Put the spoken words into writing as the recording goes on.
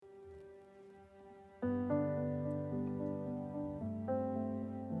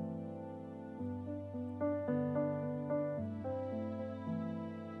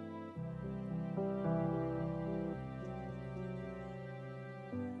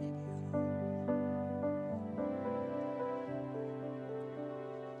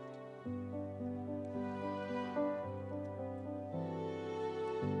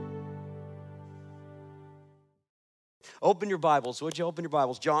Open your Bibles. Would you open your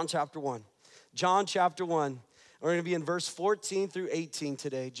Bibles? John chapter 1. John chapter 1. We're going to be in verse 14 through 18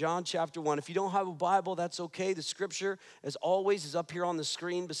 today. John chapter 1. If you don't have a Bible, that's okay. The scripture, as always, is up here on the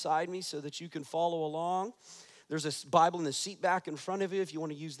screen beside me so that you can follow along. There's a Bible in the seat back in front of you. If you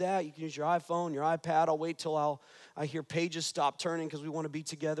want to use that, you can use your iPhone, your iPad. I'll wait till I hear pages stop turning because we want to be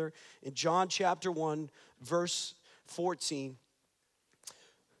together. In John chapter 1, verse 14,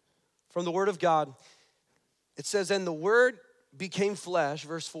 from the Word of God, it says, "And the Word became flesh,"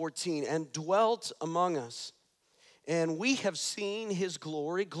 verse 14, "and dwelt among us. And we have seen his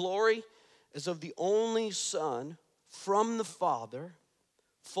glory. Glory as of the only Son from the Father,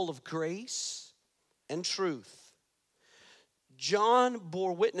 full of grace and truth." John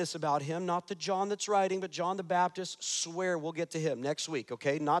bore witness about him, not the John that's writing, but John the Baptist. Swear we'll get to him next week,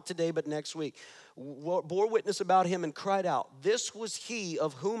 okay? Not today, but next week. Bore witness about him and cried out, "This was he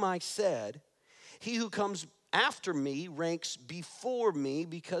of whom I said, he who comes after me ranks before me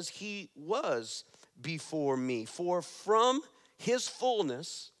because he was before me. For from his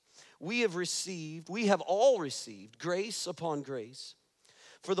fullness we have all received grace upon grace.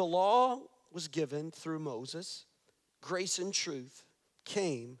 For the law was given through Moses, grace and truth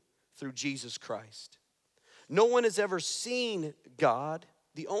came through Jesus Christ. No one has ever seen God,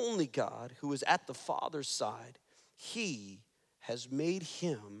 the only God who is at the Father's side. He has made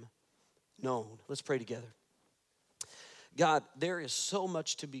him known." Let's pray together. God, there is so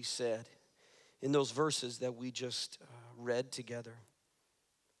much to be said in those verses that we just read together.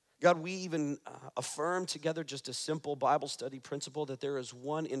 God, we even affirm together just a simple Bible study principle that there is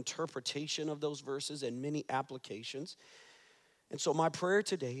one interpretation of those verses and many applications. And so my prayer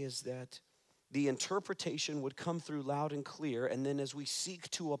today is that the interpretation would come through loud and clear, and then as we seek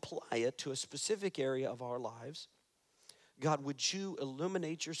to apply it to a specific area of our lives, God, would you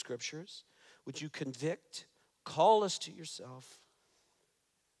illuminate your scriptures? Would you convict, call us to yourself,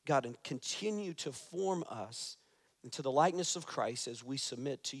 God, and continue to form us into the likeness of Christ as we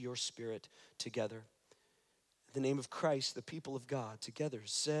submit to your Spirit together. In the name of Christ, the people of God together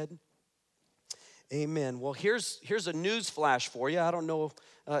said, amen. Well, here's a news flash for you. I don't know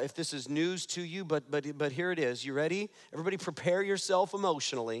if this is news to you, but here it is. You ready? Everybody prepare yourself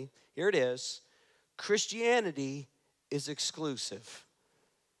emotionally. Here it is. Christianity is exclusive.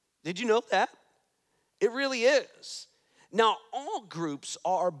 Did you know that? It really is. Now, all groups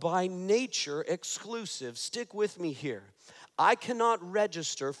are by nature exclusive. Stick with me here. I cannot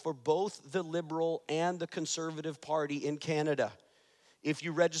register for both the Liberal and the Conservative Party in Canada. If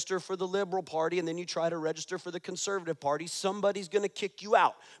you register for the Liberal Party and then you try to register for the Conservative Party, somebody's going to kick you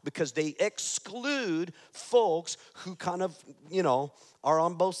out because they exclude folks who kind of, are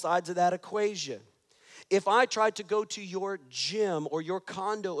on both sides of that equation. If I tried to go to your gym or your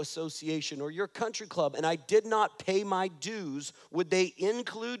condo association or your country club and I did not pay my dues, would they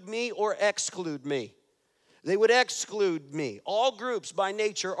include me or exclude me? They would exclude me. All groups by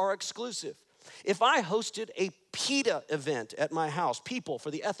nature are exclusive. If I hosted a PETA event at my house, People for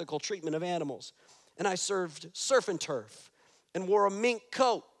the Ethical Treatment of Animals, and I served surf and turf and wore a mink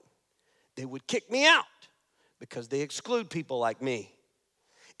coat, they would kick me out because they exclude people like me.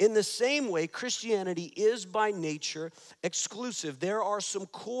 In the same way, Christianity is by nature exclusive. There are some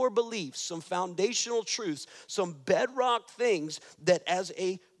core beliefs, some foundational truths, some bedrock things that as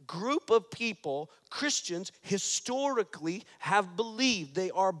a group of people, Christians historically have believed.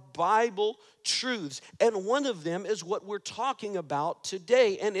 They are Bible truths. And one of them is what we're talking about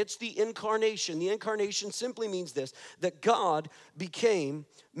today, and it's the incarnation. The incarnation simply means this, that God became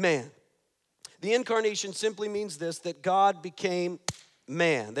man. The incarnation simply means this, that God became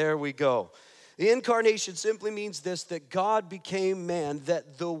man. There we go. The incarnation simply means this, that God became man,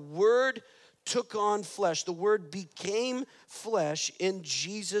 that the Word took on flesh. The Word became flesh in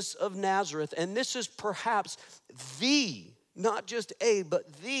Jesus of Nazareth. And this is perhaps not just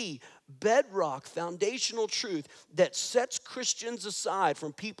but the bedrock foundational truth that sets Christians aside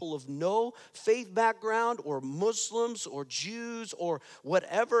from people of no faith background or Muslims or Jews or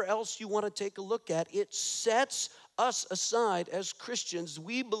whatever else you want to take a look at. It sets us aside as Christians.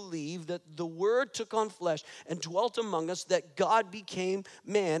 We believe that the Word took on flesh and dwelt among us, that God became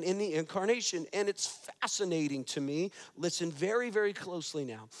man in the incarnation. And it's fascinating to me. Listen very, very closely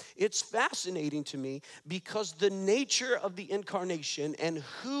now. It's fascinating to me because the nature of the incarnation and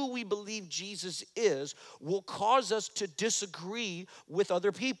who we believe Jesus is will cause us to disagree with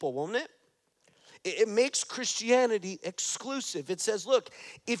other people, won't it? It makes Christianity exclusive. It says, look,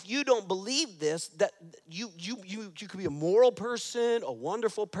 if you don't believe this, that you could be a moral person, a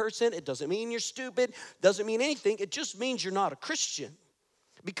wonderful person. It doesn't mean you're stupid. Doesn't mean anything. It just means you're not a Christian.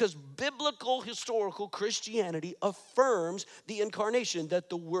 Because biblical historical Christianity affirms the incarnation, that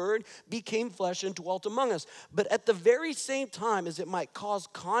the Word became flesh and dwelt among us. But at the very same time as it might cause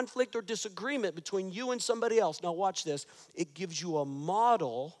conflict or disagreement between you and somebody else, now watch this, it gives you a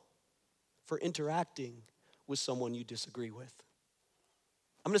model for interacting with someone you disagree with.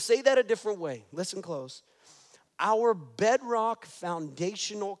 I'm going to say that a different way. Listen close. Our bedrock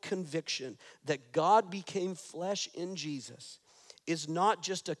foundational conviction that God became flesh in Jesus is not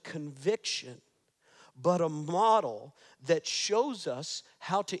just a conviction, but a model that shows us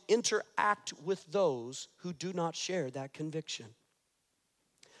how to interact with those who do not share that conviction.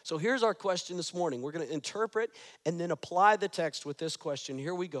 So here's our question this morning. We're going to interpret and then apply the text with this question.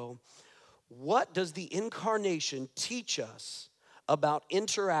 Here we go. What does the incarnation teach us about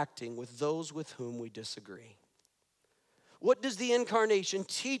interacting with those with whom we disagree? What does the incarnation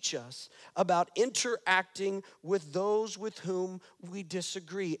teach us about interacting with those with whom we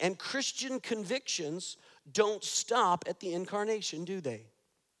disagree? And Christian convictions don't stop at the incarnation, do they?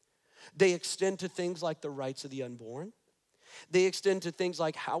 They extend to things like the rights of the unborn. They extend to things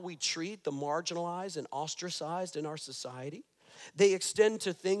like how we treat the marginalized and ostracized in our society. They extend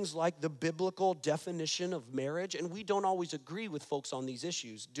to things like the biblical definition of marriage. And we don't always agree with folks on these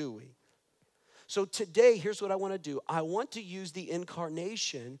issues, do we? So today, here's what I want to do. I want to use the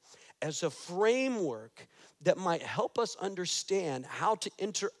incarnation as a framework that might help us understand how to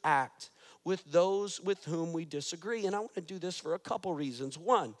interact with those with whom we disagree. And I want to do this for a couple reasons.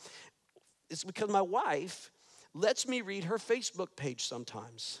 One, it's because my wife lets me read her Facebook page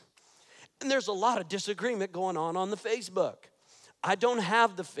sometimes. And there's a lot of disagreement going on the Facebook. I don't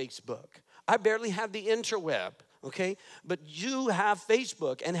have the Facebook. I barely have the interweb. Okay, but you have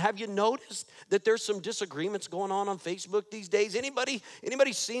Facebook, and have you noticed that there's some disagreements going on Facebook these days? Anybody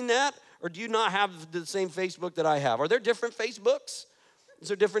seen that, or do you not have the same Facebook that I have? Are there different Facebooks? Is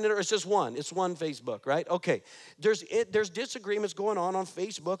there different, or it's just one? It's one Facebook, right? Okay, there's disagreements going on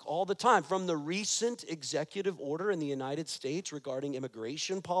Facebook all the time, from the recent executive order in the United States regarding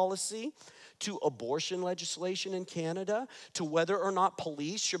immigration policy, to abortion legislation in Canada, to whether or not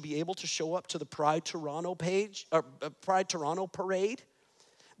police should be able to show up to the Pride Toronto parade.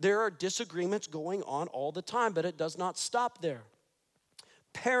 There are disagreements going on all the time, but it does not stop there.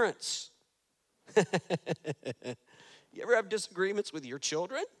 Parents, you ever have disagreements with your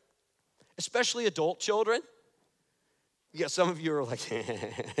children? Especially adult children? Yeah, some of you are like,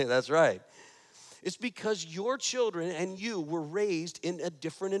 that's right. It's because your children and you were raised in a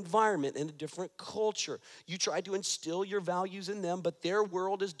different environment, in a different culture. You try to instill your values in them, but their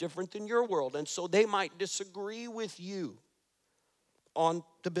world is different than your world. And so they might disagree with you on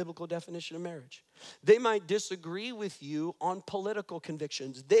the biblical definition of marriage. They might disagree with you on political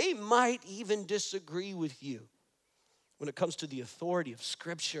convictions. They might even disagree with you when it comes to the authority of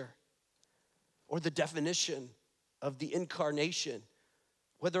Scripture or the definition of the incarnation,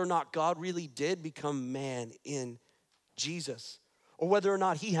 whether or not God really did become man in Jesus, or whether or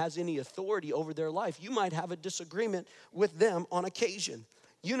not he has any authority over their life. You might have a disagreement with them on occasion.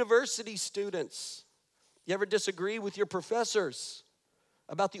 University students, you ever disagree with your professors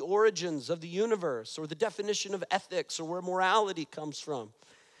about the origins of the universe or the definition of ethics or where morality comes from?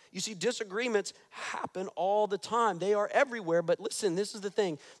 You see, disagreements happen all the time. They are everywhere, but listen, this is the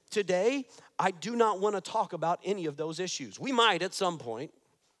thing. Today, I do not want to talk about any of those issues. We might at some point,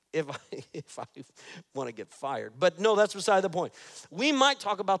 if I want to get fired. But no, that's beside the point. We might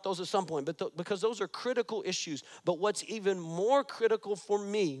talk about those at some point, but because those are critical issues. But what's even more critical for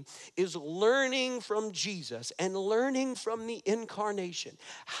me is learning from Jesus and learning from the incarnation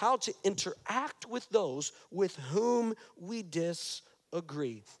how to interact with those with whom we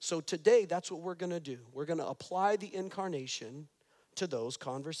disagree. So today, that's what we're going to do. We're going to apply the incarnation to those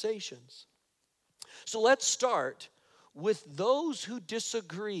conversations. So let's start with those who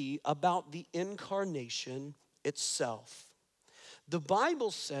disagree about the incarnation itself. The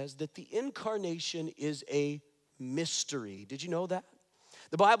Bible says that the incarnation is a mystery. Did you know that?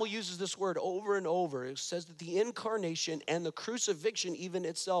 The Bible uses this word over and over. It says that the incarnation and the crucifixion even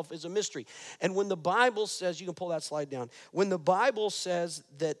itself is a mystery. And when the Bible says, you can pull that slide down. When the Bible says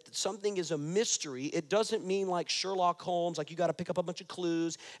that something is a mystery, it doesn't mean like Sherlock Holmes, like you got to pick up a bunch of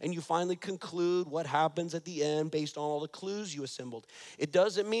clues and you finally conclude what happens at the end based on all the clues you assembled. It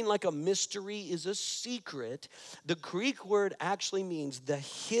doesn't mean like a mystery is a secret. The Greek word actually means the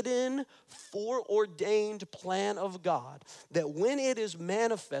hidden, foreordained plan of God that when it is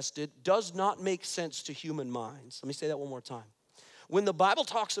manifested does not make sense to human minds. Let me say that one more time. When the Bible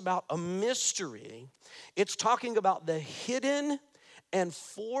talks about a mystery, it's talking about the hidden and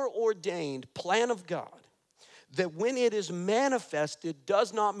foreordained plan of God that when it is manifested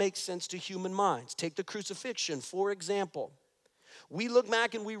does not make sense to human minds. Take the crucifixion, for example. We look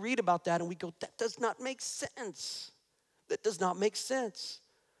back and we read about that and we go, that does not make sense. That does not make sense.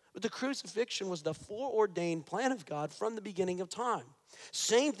 But the crucifixion was the foreordained plan of God from the beginning of time.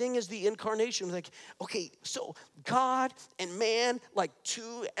 Same thing as the incarnation. Like, okay, so God and man, like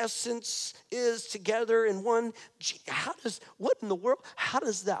two essence is together in one. Gee, what in the world? How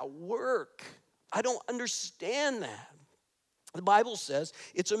does that work? I don't understand that. The Bible says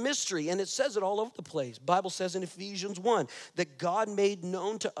it's a mystery, and it says it all over the place. The Bible says in Ephesians 1 that God made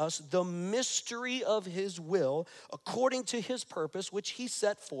known to us the mystery of his will according to his purpose, which he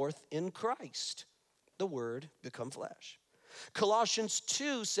set forth in Christ. The Word become flesh. Colossians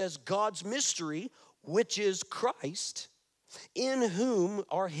 2 says God's mystery, which is Christ, in whom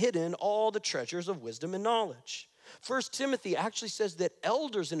are hidden all the treasures of wisdom and knowledge. 1 Timothy actually says that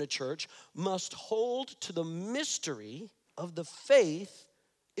elders in a church must hold to the mystery of the faith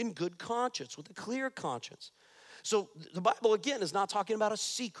in good conscience, with a clear conscience. So the Bible, again, is not talking about a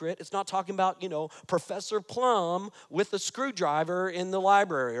secret. It's not talking about, Professor Plum with a screwdriver in the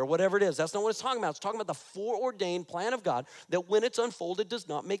library or whatever it is. That's not what it's talking about. It's talking about the foreordained plan of God that when it's unfolded does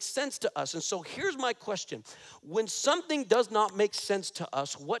not make sense to us. And so here's my question. When something does not make sense to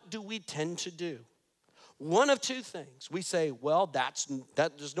us, what do we tend to do? One of two things. We say, well,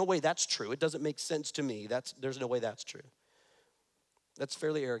 there's no way that's true. It doesn't make sense to me. There's no way that's true. That's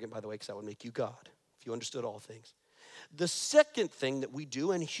fairly arrogant, by the way, because that would make you God if you understood all things. The second thing that we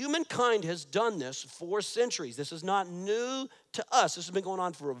do, and humankind has done this for centuries, this is not new to us, this has been going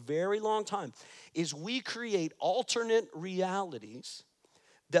on for a very long time, is we create alternate realities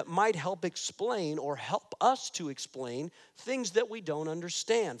that might help explain or help us to explain things that we don't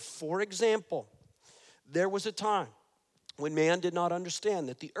understand. For example, there was a time when man did not understand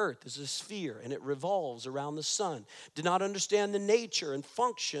that the earth is a sphere and it revolves around the sun, did not understand the nature and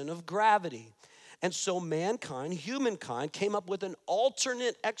function of gravity. And so humankind, came up with an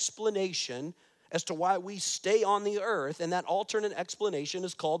alternate explanation as to why we stay on the earth, and that alternate explanation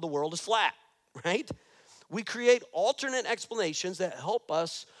is called the world is flat, right? We create alternate explanations that help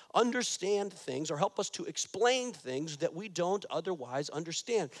us understand things or help us to explain things that we don't otherwise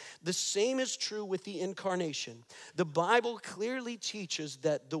understand. The same is true with the incarnation. The Bible clearly teaches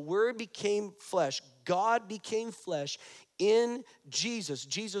that the Word became flesh, God became flesh in Jesus.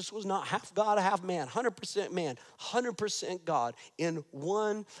 Jesus was not half God, half man, 100% man, 100% God in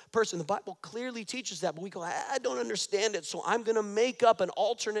one person. The Bible clearly teaches that, but we go, I don't understand it, so I'm going to make up an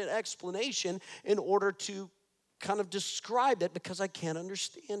alternate explanation in order to kind of describe it because I can't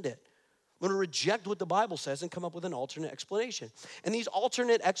understand it. I'm going to reject what the Bible says and come up with an alternate explanation. And these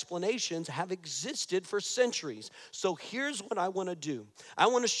alternate explanations have existed for centuries. So here's what I want to do. I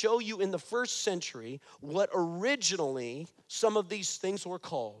want to show you in the first century what originally some of these things were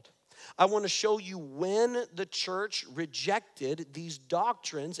called. I want to show you when the church rejected these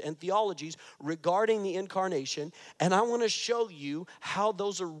doctrines and theologies regarding the incarnation, and I want to show you how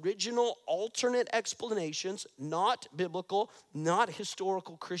those original alternate explanations, not biblical, not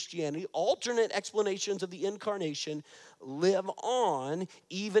historical Christianity, alternate explanations of the incarnation live on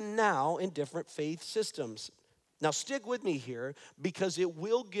even now in different faith systems. Now stick with me here because it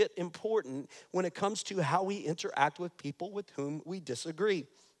will get important when it comes to how we interact with people with whom we disagree.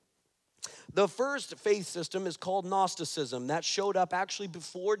 The first faith system is called Gnosticism. That showed up actually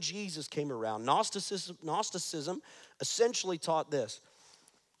before Jesus came around. Gnosticism essentially taught this.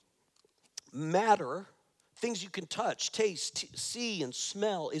 Matter, things you can touch, taste, see, and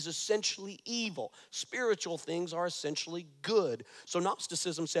smell is essentially evil. Spiritual things are essentially good. So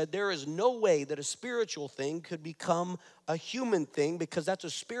Gnosticism said there is no way that a spiritual thing could become a human thing because that's a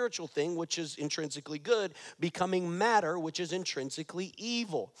spiritual thing which is intrinsically good, becoming matter which is intrinsically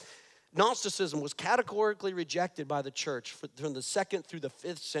evil. Gnosticism was categorically rejected by the church from the 2nd through the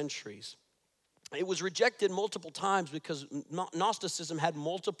 5th centuries. It was rejected multiple times because Gnosticism had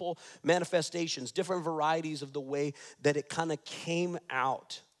multiple manifestations, different varieties of the way that it kind of came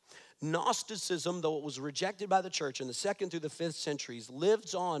out. Gnosticism, though it was rejected by the church in the 2nd through the 5th centuries,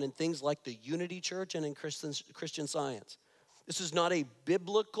 lives on in things like the Unity Church and in Christian Science. This is not a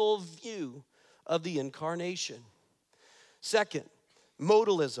biblical view of the incarnation. Second,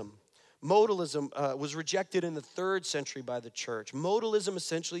 modalism. Modalism was rejected in the 3rd century by the church. Modalism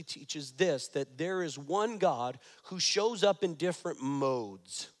essentially teaches this, that there is one God who shows up in different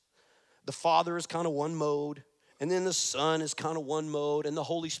modes. The Father is kind of one mode, And then the Son is kind of one mode, and the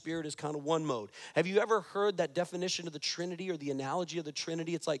Holy Spirit is kind of one mode. Have you ever heard that definition of the Trinity or the analogy of the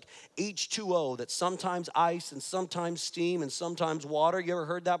Trinity? It's like H2O, that sometimes ice and sometimes steam and sometimes water. You ever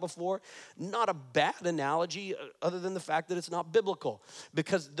heard that before? Not a bad analogy other than the fact that it's not biblical,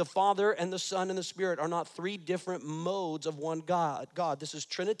 because the Father and the Son and the Spirit are not three different modes of one God. This is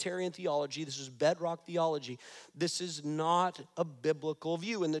Trinitarian theology. This is bedrock theology. This is not a biblical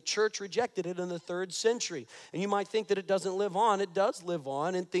view, and the church rejected it in the 3rd century. And you might think that it doesn't live on. It does live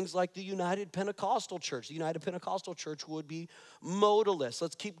on in things like the United Pentecostal Church. The United Pentecostal Church would be modalist.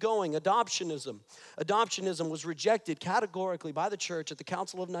 Let's keep going. Adoptionism. Adoptionism was rejected categorically by the church at the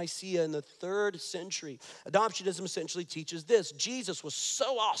Council of Nicaea in the 3rd century. Adoptionism essentially teaches this: Jesus was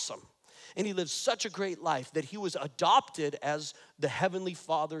so awesome, and he lived such a great life that he was adopted as the Heavenly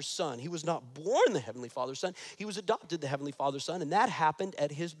Father's son. He was not born the Heavenly Father's son. He was adopted the Heavenly Father's son, and that happened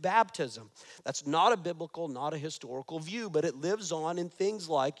at his baptism. That's not a biblical, not a historical view, but it lives on in things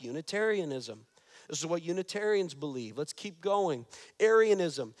like Unitarianism. This is what Unitarians believe. Let's keep going.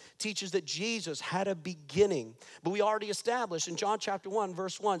 Arianism teaches that Jesus had a beginning, but we already established in John chapter 1,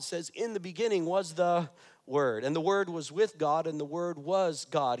 verse 1 says, in the beginning was the Word, and the Word was with God, and the Word was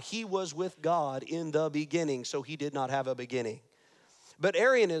God. He was with God in the beginning, so he did not have a beginning. But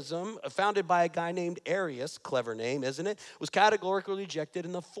Arianism, founded by a guy named Arius, clever name, isn't it, was categorically rejected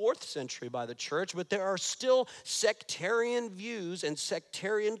in the 4th century by the church, but there are still sectarian views and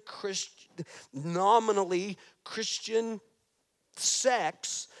sectarian nominally Christian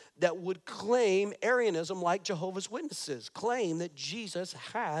sects that would claim Arianism, like Jehovah's Witnesses, claim that Jesus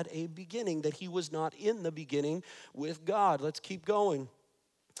had a beginning, that he was not in the beginning with God. Let's keep going.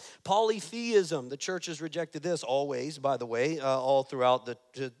 Polytheism. The church has rejected this always, by the way, all throughout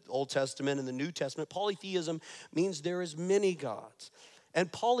the Old Testament and the New Testament. Polytheism means there is many gods.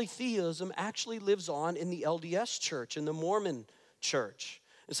 And polytheism actually lives on in the LDS church, in the Mormon church.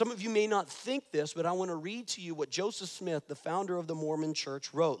 And some of you may not think this, but I want to read to you what Joseph Smith, the founder of the Mormon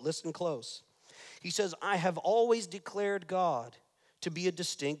church, wrote. Listen close. He says, I have always declared God to be a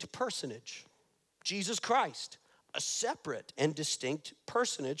distinct personage. Jesus Christ, a separate and distinct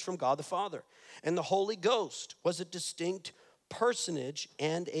personage from God the Father. And the Holy Ghost was a distinct personage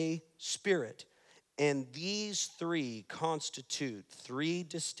and a spirit. And these three constitute three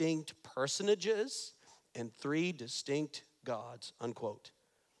distinct personages and three distinct gods, unquote.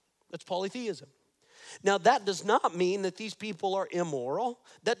 That's polytheism. Now, that does not mean that these people are immoral.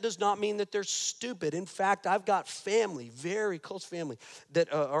 That does not mean that they're stupid. In fact, I've got family, very close family,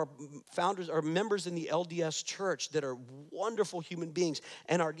 that are founders, are members in the LDS church that are wonderful human beings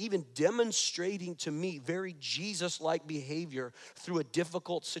and are even demonstrating to me very Jesus-like behavior through a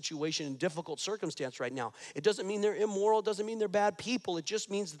difficult situation and difficult circumstance right now. It doesn't mean they're immoral. It doesn't mean they're bad people. It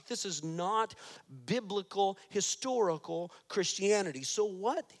just means that this is not biblical, historical Christianity. So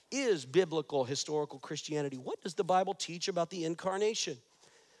what is biblical, historical Christianity? What does the Bible teach about the incarnation?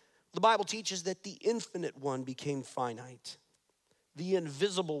 The Bible teaches that the infinite one became finite. The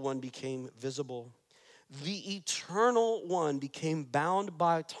invisible one became visible. The eternal one became bound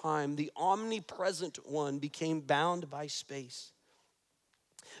by time. The omnipresent one became bound by space.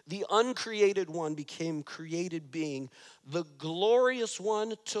 The uncreated one became created being. The glorious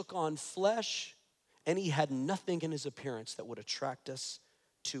one took on flesh, and he had nothing in his appearance that would attract us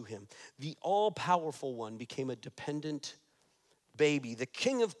to him. The all-powerful one became a dependent baby. The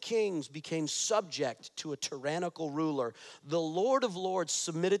King of Kings became subject to a tyrannical ruler. The Lord of Lords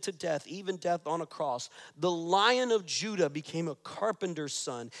submitted to death, even death on a cross. The Lion of Judah became a carpenter's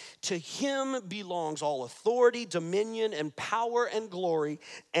son. To him belongs all authority, dominion, and power and glory,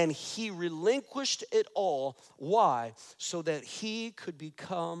 and he relinquished it all. Why? So that he could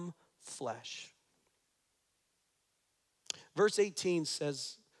become flesh. Verse 18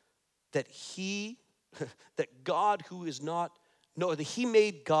 says that that God who is not, that he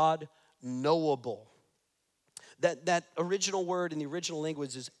made God knowable. That original word in the original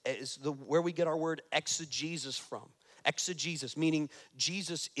language is where we get our word exegesis from. Exegesis, meaning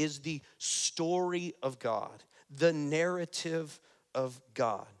Jesus is the story of God, the narrative of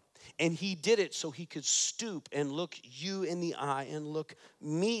God. And he did it so he could stoop and look you in the eye and look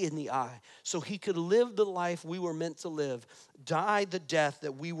me in the eye. So he could live the life we were meant to live, die the death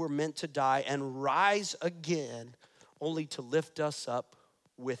that we were meant to die, and rise again only to lift us up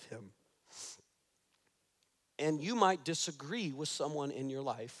with him. And you might disagree with someone in your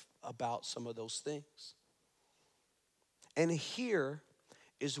life about some of those things. And here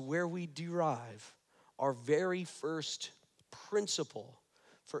is where we derive our very first principle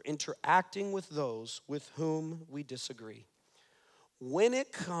for interacting with those with whom we disagree. When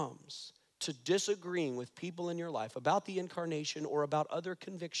it comes to disagreeing with people in your life about the incarnation or about other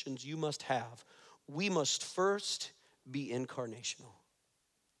convictions you must have, we must first be incarnational.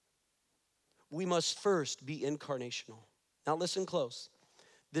 We must first be incarnational. Now listen close.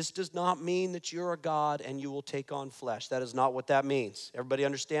 This does not mean that you're a God and you will take on flesh. That is not what that means. Everybody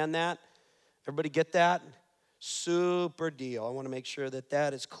understand that? Everybody get that? Super deal. I want to make sure that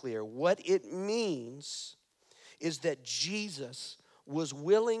that is clear. What it means is that Jesus was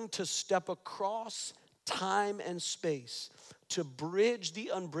willing to step across time and space to bridge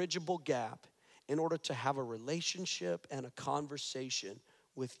the unbridgeable gap in order to have a relationship and a conversation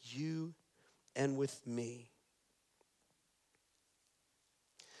with you and with me.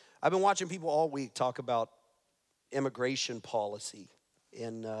 I've been watching people all week talk about immigration policy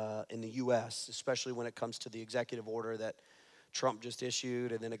in the U.S., especially when it comes to the executive order that Trump just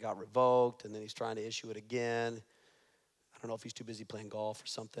issued, and then it got revoked, and then he's trying to issue it again. I don't know if he's too busy playing golf or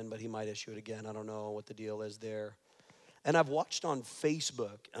something, but he might issue it again. I don't know what the deal is there. And I've watched on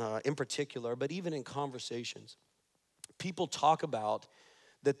Facebook in particular, but even in conversations, people talk about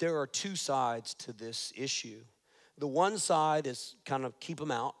that there are two sides to this issue. The one side is kind of keep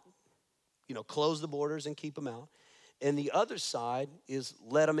them out, close the borders and keep them out. And the other side is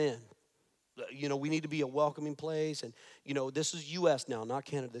let them in. We need to be a welcoming place. And, this is U.S. now, not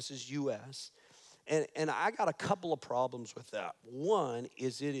Canada. This is U.S. And I got a couple of problems with that. One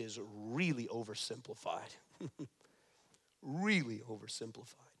is it is really oversimplified. Really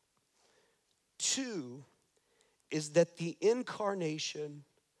oversimplified. Two is that the incarnation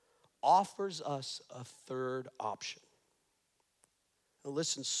offers us a third option. Now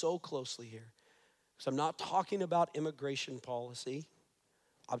listen so closely here, because I'm not talking about immigration policy.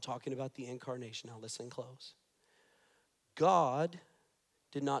 I'm talking about the incarnation. Now listen close. God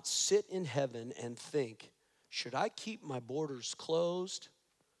did not sit in heaven and think, should I keep my borders closed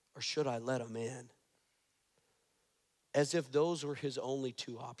or should I let them in? As if those were his only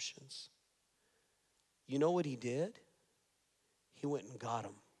two options. You know what he did? He went and got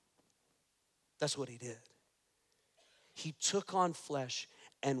them. That's what he did. He took on flesh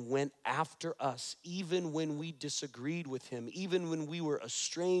and went after us, even when we disagreed with him, even when we were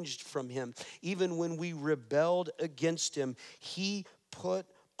estranged from him, even when we rebelled against him. He put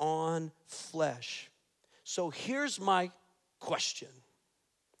on flesh. So here's my question.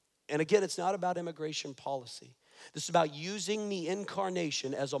 And again, it's not about immigration policy. This is about using the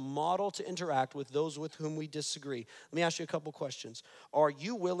incarnation as a model to interact with those with whom we disagree. Let me ask you a couple questions. Are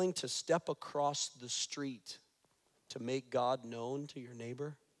you willing to step across the street to make God known to your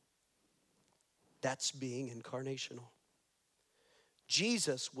neighbor? That's being incarnational.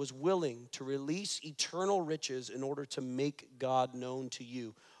 Jesus was willing to release eternal riches in order to make God known to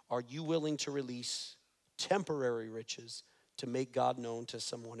you. Are you willing to release temporary riches to make God known to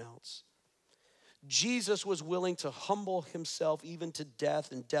someone else? Jesus was willing to humble himself even to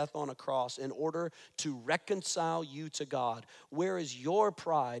death and death on a cross in order to reconcile you to God. Where is your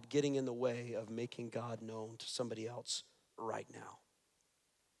pride getting in the way of making God known to somebody else right now?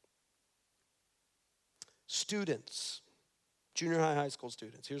 Students, junior high school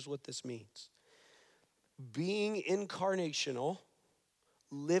students, here's what this means. Being incarnational,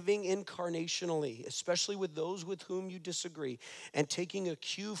 living incarnationally, especially with those with whom you disagree, and taking a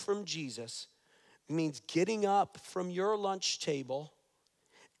cue from Jesus means getting up from your lunch table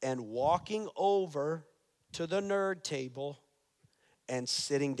and walking over to the nerd table and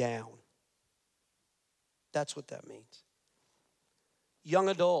sitting down. That's what that means. Young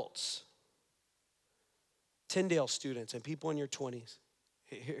adults, Tyndale students, and people in your 20s,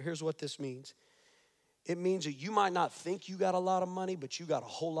 here's what this means. It means that you might not think you got a lot of money, but you got a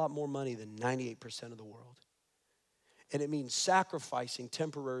whole lot more money than 98% of the world. And it means sacrificing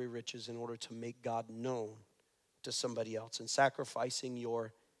temporary riches in order to make God known to somebody else and sacrificing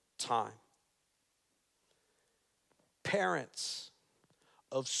your time. Parents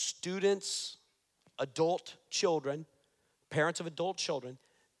of students, adult children, parents of adult children,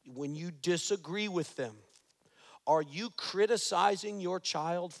 when you disagree with them, are you criticizing your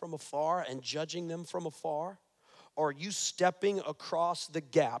child from afar and judging them from afar? Or are you stepping across the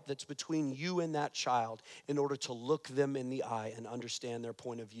gap that's between you and that child in order to look them in the eye and understand their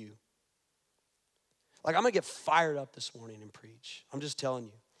point of view? Like, I'm going to get fired up this morning and preach. I'm just telling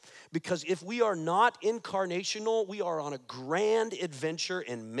you. Because if we are not incarnational, we are on a grand adventure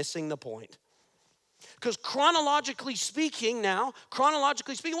in missing the point. Because chronologically speaking,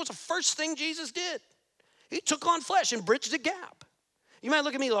 what's the first thing Jesus did? He took on flesh and bridged the gap. You might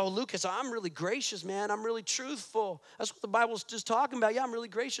look at me, oh, Lucas, I'm really gracious, man. I'm really truthful. That's what the Bible's just talking about. Yeah, I'm really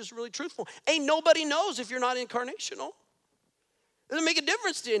gracious, really truthful. Ain't nobody knows if you're not incarnational. It doesn't make a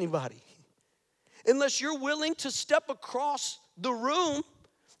difference to anybody. unless you're willing to step across the room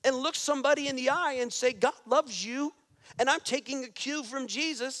and look somebody in the eye and say, God loves you, and I'm taking a cue from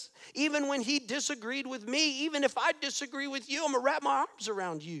Jesus. Even when he disagreed with me, even if I disagree with you, I'm going to wrap my arms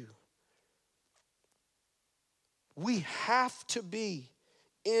around you. We have to be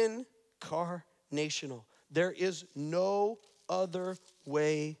incarnational. There is no other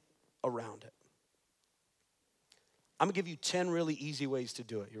way around it. I'm going to give you 10 really easy ways to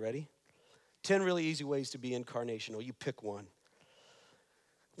do it. You ready? 10 really easy ways to be incarnational. You pick one.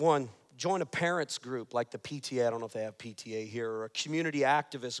 One, join a parents group like the PTA. I don't know if they have PTA here, or a community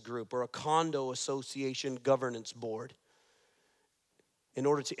activist group, or a condo association governance board, in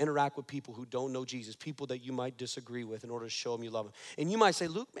order to interact with people who don't know Jesus, people that you might disagree with, in order to show them you love them. And you might say,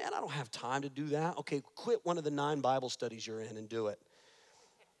 Luke, man, I don't have time to do that. Okay, quit one of the 9 Bible studies you're in and do it.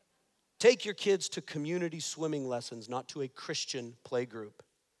 Take your kids to community swimming lessons, not to a Christian play group.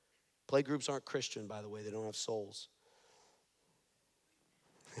 Play groups aren't Christian, by the way. They don't have souls.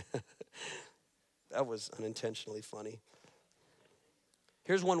 That was unintentionally funny.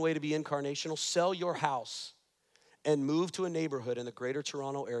 Here's one way to be incarnational. Sell your house and move to a neighborhood in the greater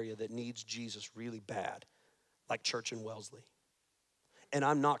Toronto area that needs Jesus really bad, like Church in Wellesley. And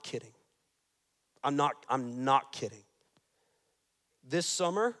I'm not kidding. I'm not kidding. This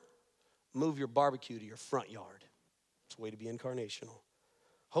summer, move your barbecue to your front yard. It's a way to be incarnational.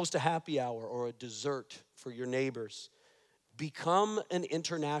 Host a happy hour or a dessert for your neighbors. Become an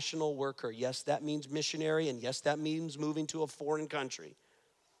international worker. Yes, that means missionary, and yes, that means moving to a foreign country.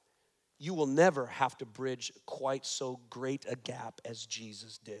 You will never have to bridge quite so great a gap as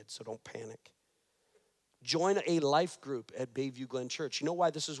Jesus did, so don't panic. Join a life group at Bayview Glen Church. You know why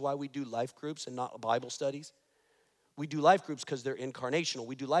this is why we do life groups and not Bible studies? We do life groups because they're incarnational.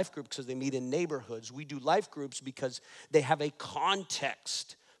 We do life groups because they meet in neighborhoods. We do life groups because they have a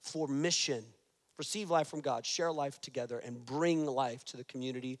context for mission. Receive life from God, share life together, and bring life to the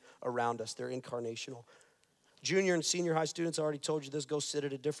community around us. They're incarnational. Junior and senior high students, I already told you this, go sit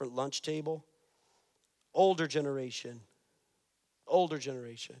at a different lunch table. Older generation,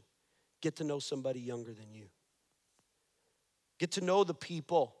 get to know somebody younger than you. Get to know the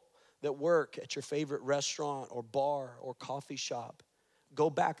people that work at your favorite restaurant or bar or coffee shop. Go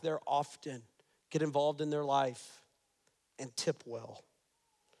back there often. Get involved in their life and tip well.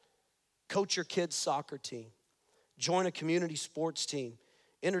 Coach your kids' soccer team. Join a community sports team.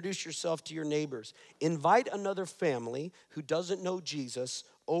 Introduce yourself to your neighbors. Invite another family who doesn't know Jesus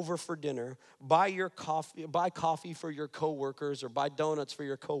over for dinner. Buy coffee for your coworkers, or buy donuts for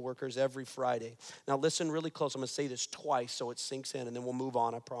your coworkers every Friday. Now listen really close. I'm going to say this twice so it sinks in, and then we'll move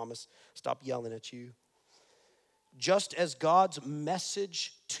on, I promise. Stop yelling at you. Just as God's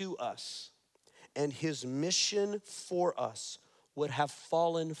message to us and his mission for us would have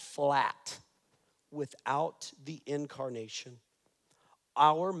fallen flat without the incarnation,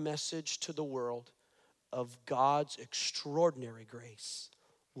 our message to the world of God's extraordinary grace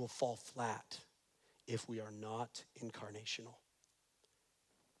will fall flat if we are not incarnational.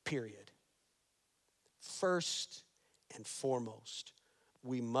 Period. First and foremost,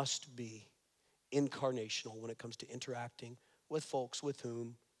 we must be incarnational when it comes to interacting with folks with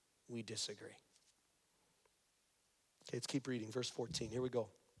whom we disagree. Okay, let's keep reading. Verse 14, here we go.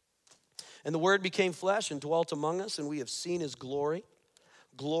 And the Word became flesh and dwelt among us, and we have seen his glory.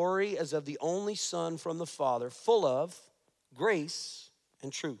 Glory as of the only Son from the Father, full of grace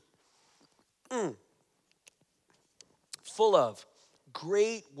and truth. Full of.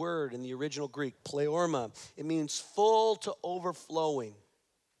 Great word in the original Greek, pleorma. It means full to overflowing.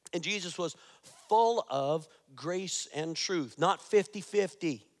 And Jesus was full of grace and truth. Not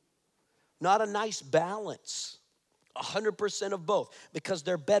 50-50. Not a nice balance. 100% of both. Because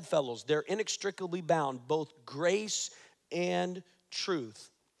they're bedfellows. They're inextricably bound. Both grace and truth.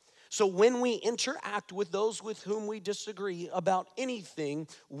 So when we interact with those with whom we disagree about anything,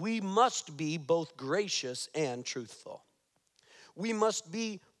 we must be both gracious and truthful. We must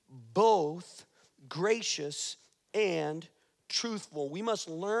be both gracious and truthful. We must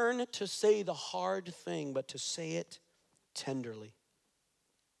learn to say the hard thing, but to say it tenderly.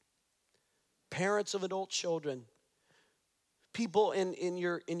 Parents of adult children, people in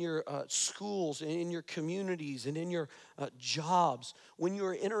your schools and in your communities and in your jobs, when you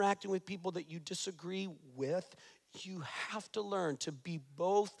are interacting with people that you disagree with, you have to learn to be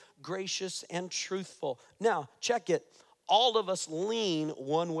both gracious and truthful. Now, check it. All of us lean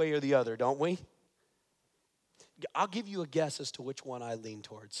one way or the other, don't we? I'll give you a guess as to which one I lean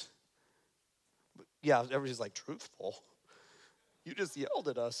towards. Yeah, everybody's like, truthful. You just yelled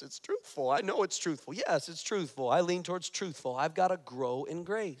at us. It's truthful. I know it's truthful. Yes, it's truthful. I lean towards truthful. I've got to grow in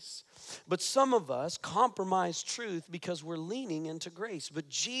grace. But some of us compromise truth because we're leaning into grace. But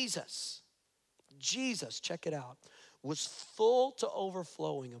Jesus, check it out, was full to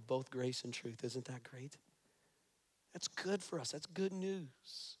overflowing of both grace and truth. Isn't that great? That's good for us. That's good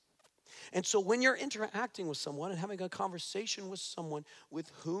news. And so when you're interacting with someone and having a conversation with someone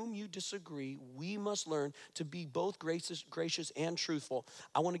with whom you disagree, we must learn to be both gracious and truthful.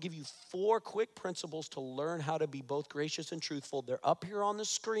 I want to give you 4 quick principles to learn how to be both gracious and truthful. They're up here on the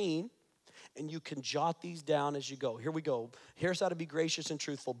screen, and you can jot these down as you go. Here we go. Here's how to be gracious and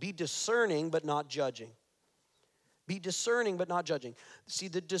truthful. Be discerning but not judging. Be discerning but not judging. See,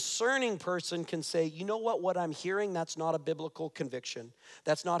 the discerning person can say, you know what I'm hearing, that's not a biblical conviction.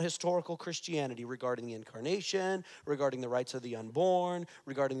 That's not historical Christianity regarding the incarnation, regarding the rights of the unborn,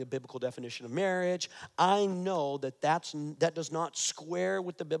 regarding the biblical definition of marriage. I know that does not square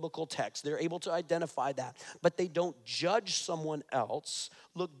with the biblical text. They're able to identify that, but they don't judge someone else,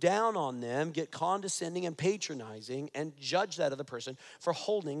 look down on them, get condescending and patronizing, and judge that other person for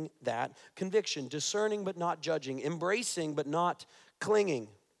holding that conviction. Discerning but not judging. Embracing but not clinging.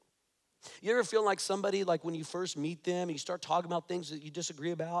 You ever feel like somebody, like when you first meet them and you start talking about things that you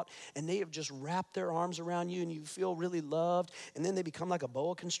disagree about, and they have just wrapped their arms around you and you feel really loved, and then they become like a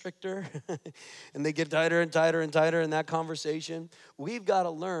boa constrictor and they get tighter and tighter and tighter in that conversation? We've got to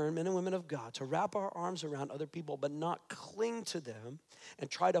learn, men and women of God, to wrap our arms around other people but not cling to them and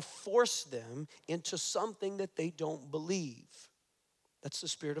try to force them into something that they don't believe. That's the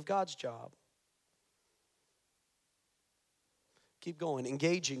Spirit of God's job. Keep going.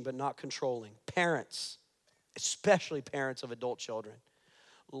 Engaging but not controlling. Parents, especially parents of adult children,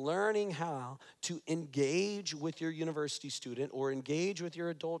 learning how to engage with your university student or engage with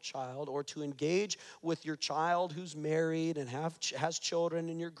your adult child or to engage with your child who's married and has children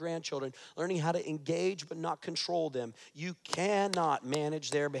and your grandchildren. Learning how to engage but not control them. You cannot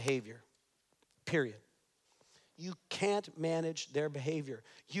manage their behavior, period. You can't manage their behavior.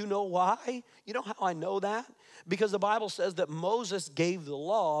 You know why? You know how I know that? Because the Bible says that Moses gave the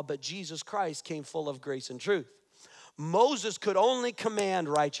law, but Jesus Christ came full of grace and truth. Moses could only command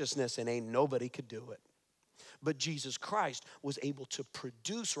righteousness, and ain't nobody could do it. But Jesus Christ was able to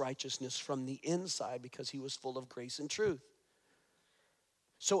produce righteousness from the inside because he was full of grace and truth.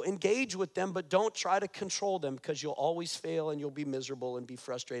 So engage with them, but don't try to control them, because you'll always fail and you'll be miserable and be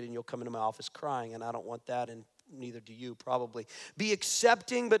frustrated and you'll come into my office crying, and I don't want that, and neither do you probably. Be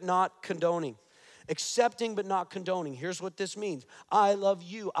accepting but not condoning. Accepting but not condoning. Here's what this means. I love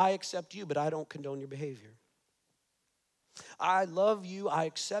you, I accept you, but I don't condone your behavior. I love you, I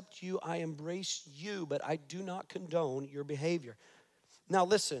accept you, I embrace you, but I do not condone your behavior. Now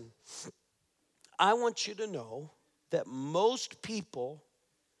listen, I want you to know that most people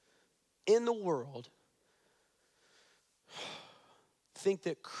in the world think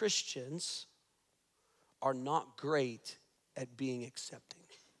that Christians are not great at being accepting,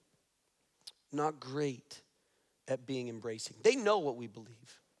 not great at being embracing. They know what we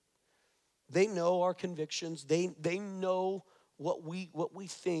believe. They know our convictions. They know what we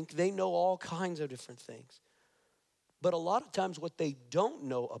think. They know all kinds of different things. But a lot of times what they don't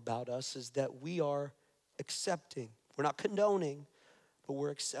know about us is that we are accepting. We're not condoning, but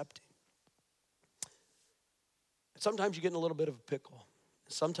we're accepting. Sometimes you get in a little bit of a pickle.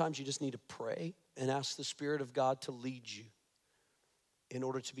 Sometimes you just need to pray and ask the Spirit of God to lead you in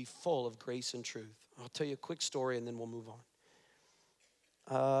order to be full of grace and truth. I'll tell you a quick story and then we'll move on.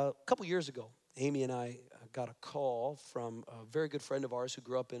 A couple years ago, Amy and I got a call from a very good friend of ours who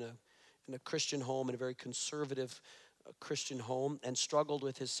grew up in a Christian home, in a very conservative Christian home, and struggled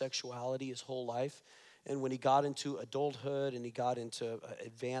with his sexuality his whole life. And when he got into adulthood and he got into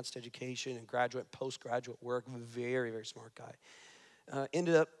advanced education and graduate, postgraduate work, very, very smart guy,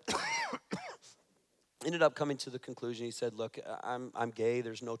 ended up coming to the conclusion. He said, "Look, I'm gay.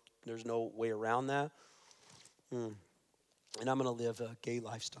 There's no way around that, and I'm going to live a gay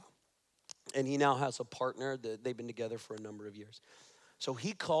lifestyle." And he now has a partner that they've been together for a number of years. So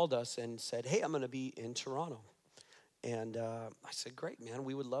he called us and said, "Hey, I'm going to be in Toronto." And I said, "Great, man.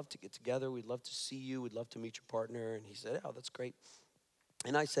 We would love to get together. We'd love to see you. We'd love to meet your partner." And he said, "Oh, that's great."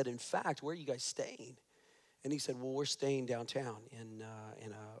 And I said, "In fact, where are you guys staying?" And he said, "Well, we're staying downtown in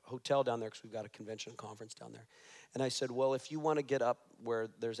a hotel down there because we've got a convention and conference down there." And I said, "Well, if you want to get up where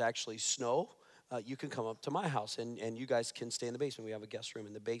there's actually snow, you can come up to my house and you guys can stay in the basement. We have a guest room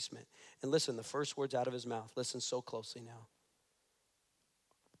in the basement." And listen, the first words out of his mouth, listen so closely now.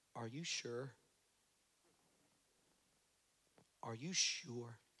 "Are you sure? Are you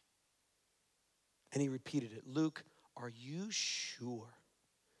sure?" And he repeated it. "Luke, Are you sure?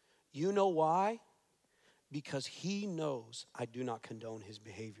 You know why? Because he knows I do not condone his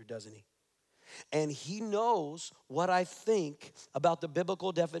behavior, doesn't he? And he knows what I think about the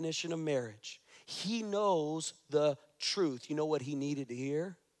biblical definition of marriage. He knows the truth. You know what he needed to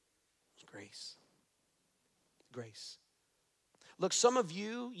hear? It was grace. Grace. Look, some of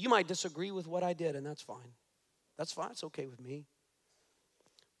you might disagree with what I did, and that's fine. That's fine. It's okay with me.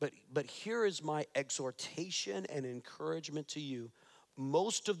 But here is my exhortation and encouragement to you.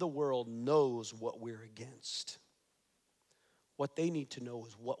 Most of the world knows what we're against. What they need to know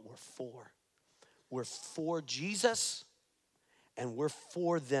is what we're for. We're for Jesus, and we're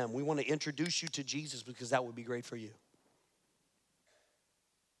for them. We want to introduce you to Jesus because that would be great for you.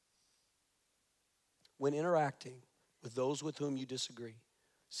 When interacting with those with whom you disagree,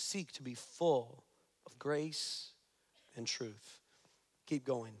 seek to be full of grace and truth. Keep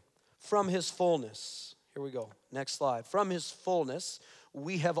going. From his fullness, here we go, next slide. From his fullness,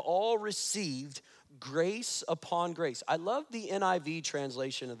 we have all received grace upon grace. I love the NIV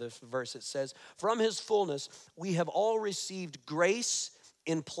translation of this verse. It says, from his fullness, we have all received grace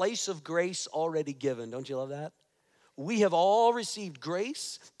in place of grace already given. Don't you love that? We have all received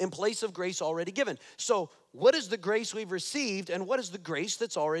grace in place of grace already given. So what is the grace we've received and what is the grace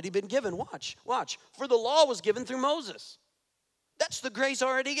that's already been given? Watch. For the law was given through Moses. That's the grace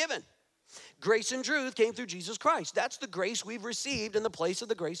already given. Grace and truth came through Jesus Christ. That's the grace we've received in the place of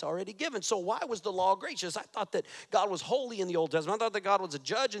the grace already given. So why was the law gracious? I thought that God was holy in the Old Testament. I thought that God was a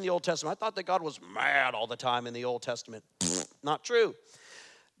judge in the Old Testament. I thought that God was mad all the time in the Old Testament. Not true.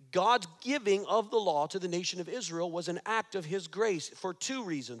 God's giving of the law to the nation of Israel was an act of his grace for two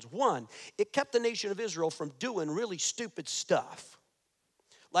reasons. One, it kept the nation of Israel from doing really stupid stuff.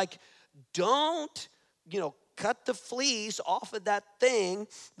 Like, don't, cut the fleece off of that thing,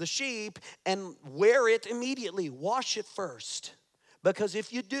 the sheep, and wear it immediately. Wash it first. Because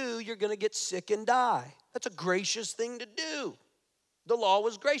if you do, you're going to get sick and die. That's a gracious thing to do. The law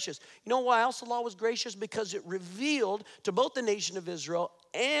was gracious. You know why else the law was gracious? Because it revealed to both the nation of Israel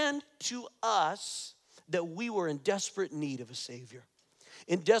and to us that we were in desperate need of a Savior.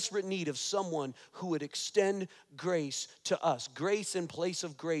 In desperate need of someone who would extend grace to us. Grace in place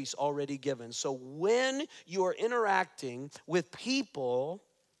of grace already given. So when you are interacting with people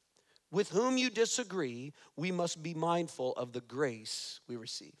with whom you disagree, we must be mindful of the grace we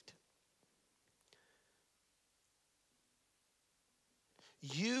received.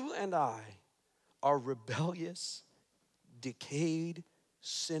 You and I are rebellious, decayed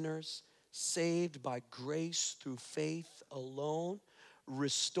sinners, saved by grace through faith alone,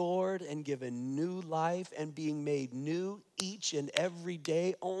 restored and given new life and being made new each and every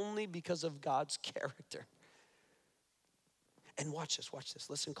day only because of God's character. And watch this.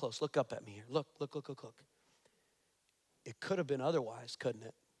 Listen close. Look up at me here. Look. It could have been otherwise, couldn't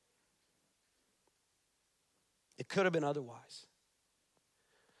it? It could have been otherwise.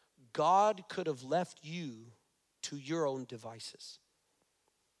 God could have left you to your own devices.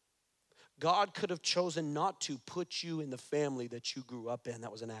 God could have chosen not to put you in the family that you grew up in.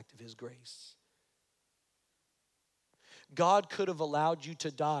 That was an act of his grace. God could have allowed you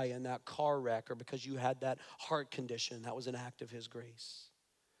to die in that car wreck or because you had that heart condition. That was an act of his grace.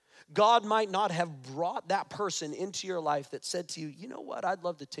 God might not have brought that person into your life that said to you, you know what, I'd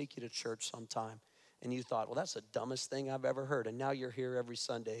love to take you to church sometime. And you thought, well, that's the dumbest thing I've ever heard. And now you're here every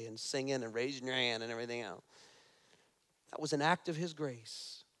Sunday and singing and raising your hand and everything else. That was an act of his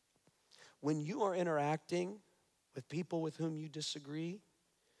grace. When you are interacting with people with whom you disagree,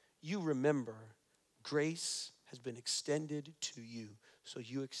 you remember grace has been extended to you. So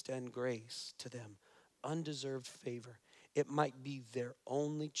you extend grace to them. Undeserved favor. It might be their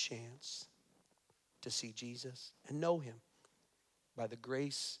only chance to see Jesus and know him by the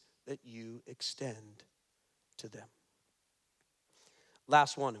grace that you extend to them.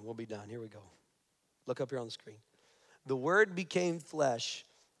 Last one and we'll be done. Here we go. Look up here on the screen. The Word became flesh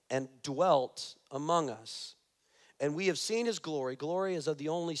and dwelt among us. And we have seen his glory. Glory is of the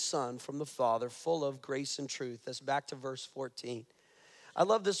only Son from the Father, full of grace and truth. That's back to verse 14. I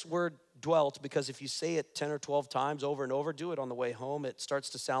love this word dwelt because if you say it 10 or 12 times over and over, do it on the way home, it starts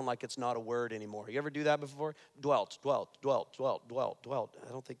to sound like it's not a word anymore. You ever do that before? Dwelt. I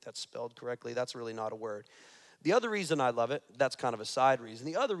don't think that's spelled correctly. That's really not a word. The other reason I love it, that's kind of a side reason.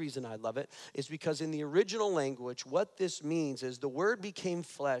 The other reason I love it is because in the original language, what this means is the Word became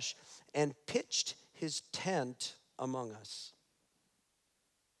flesh and pitched his tent among us.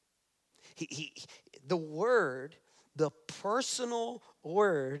 The Word, the personal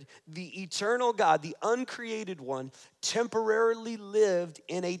Word, the eternal God, the uncreated one, temporarily lived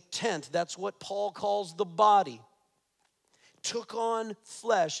in a tent. That's what Paul calls the body. took on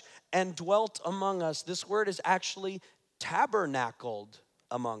flesh and dwelt among us. This word is actually tabernacled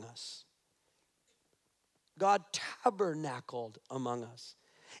among us. God tabernacled among us.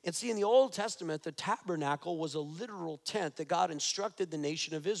 And see, in the Old Testament, the tabernacle was a literal tent that God instructed the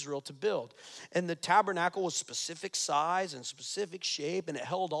nation of Israel to build. And the tabernacle was specific size and specific shape, and it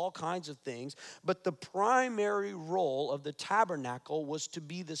held all kinds of things. But the primary role of the tabernacle was to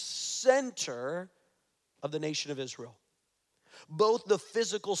be the center of the nation of Israel. Both the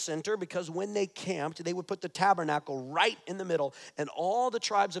physical center, because when they camped, they would put the tabernacle right in the middle, and all the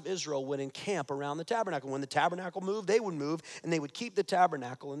tribes of Israel would encamp around the tabernacle. When the tabernacle moved, they would move, and they would keep the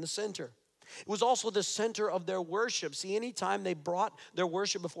tabernacle in the center. It was also the center of their worship. See, anytime they brought their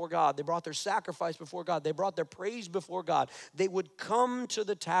worship before God, they brought their sacrifice before God, they brought their praise before God, they would come to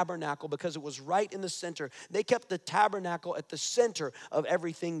the tabernacle because it was right in the center. They kept the tabernacle at the center of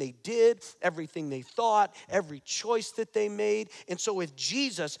everything they did, everything they thought, every choice that they made. And so if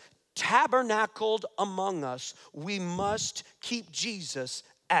Jesus tabernacled among us, we must keep Jesus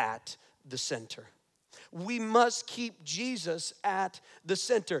at the center. We must keep Jesus at the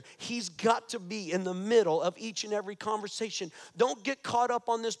center. He's got to be in the middle of each and every conversation. Don't get caught up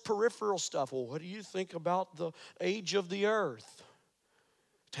on this peripheral stuff. Well, what do you think about the age of the earth?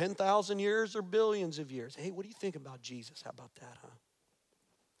 10,000 years or billions of years? Hey, what do you think about Jesus? How about that, huh?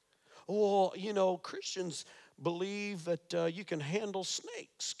 Well, you know, Christians believe that you can handle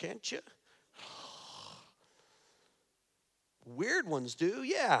snakes, can't you? Weird ones do,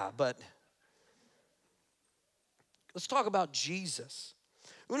 yeah, but let's talk about Jesus.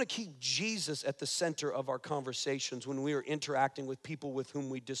 We want to keep Jesus at the center of our conversations when we are interacting with people with whom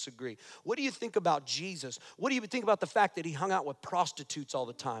we disagree. What do you think about Jesus? What do you think about the fact that he hung out with prostitutes all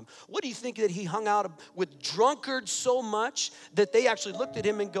the time? What do you think that he hung out with drunkards so much that they actually looked at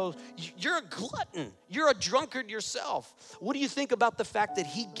him and go, "You're a glutton. You're a drunkard yourself." What do you think about the fact that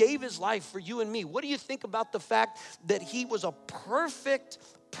he gave his life for you and me? What do you think about the fact that he was a perfect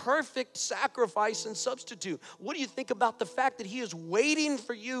sacrifice and substitute? What do you think about the fact that he is waiting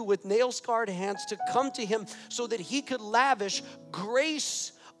for you with nail-scarred hands to come to him so that he could lavish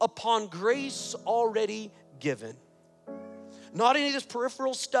grace upon grace already given? Not any of this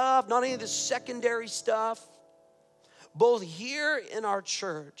peripheral stuff, not any of this secondary stuff. Both here in our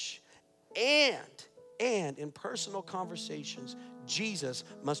church and in personal conversations, Jesus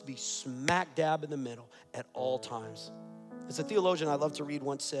must be smack dab in the middle at all times. As a theologian I love to read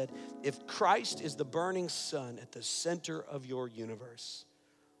once said, if Christ is the burning sun at the center of your universe,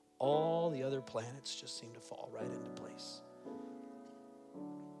 all the other planets just seem to fall right into place.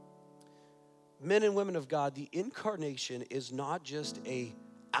 Men and women of God, the incarnation is not just a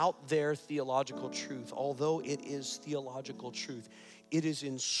out there theological truth, although it is theological truth. It is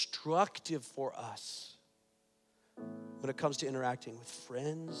instructive for us when it comes to interacting with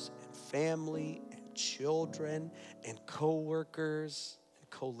friends and family and children and co-workers and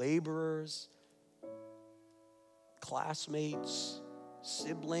co-laborers, classmates,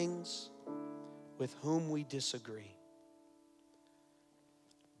 siblings with whom we disagree.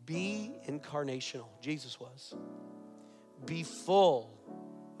 Be incarnational. Jesus was. Be full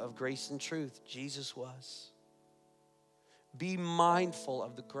of grace and truth. Jesus was. Be mindful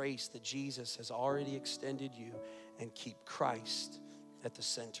of the grace that Jesus has already extended you, and keep Christ at the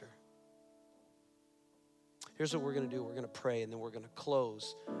center. Here's what we're going to do. We're going to pray, and then we're going to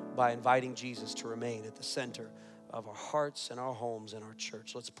close by inviting Jesus to remain at the center of our hearts and our homes and our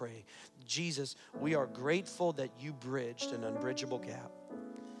church. Let's pray. Jesus, we are grateful that you bridged an unbridgeable gap.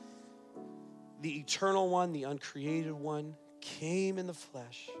 The eternal one, the uncreated one, came in the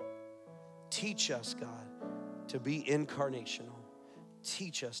flesh. Teach us, God, to be incarnational.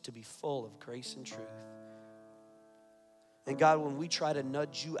 Teach us to be full of grace and truth. And God, when we try to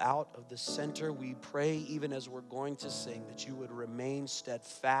nudge you out of the center, we pray, even as we're going to sing, that you would remain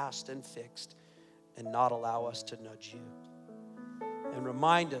steadfast and fixed and not allow us to nudge you. And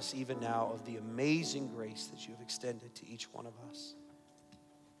remind us even now of the amazing grace that you have extended to each one of us.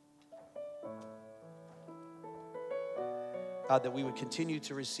 God, that we would continue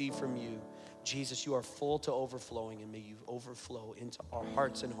to receive from you. Jesus, you are full to overflowing, and may you overflow into our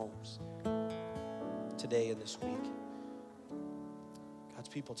hearts and homes today and this week. God's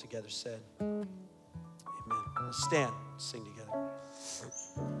people together said, amen. Let's stand, sing together.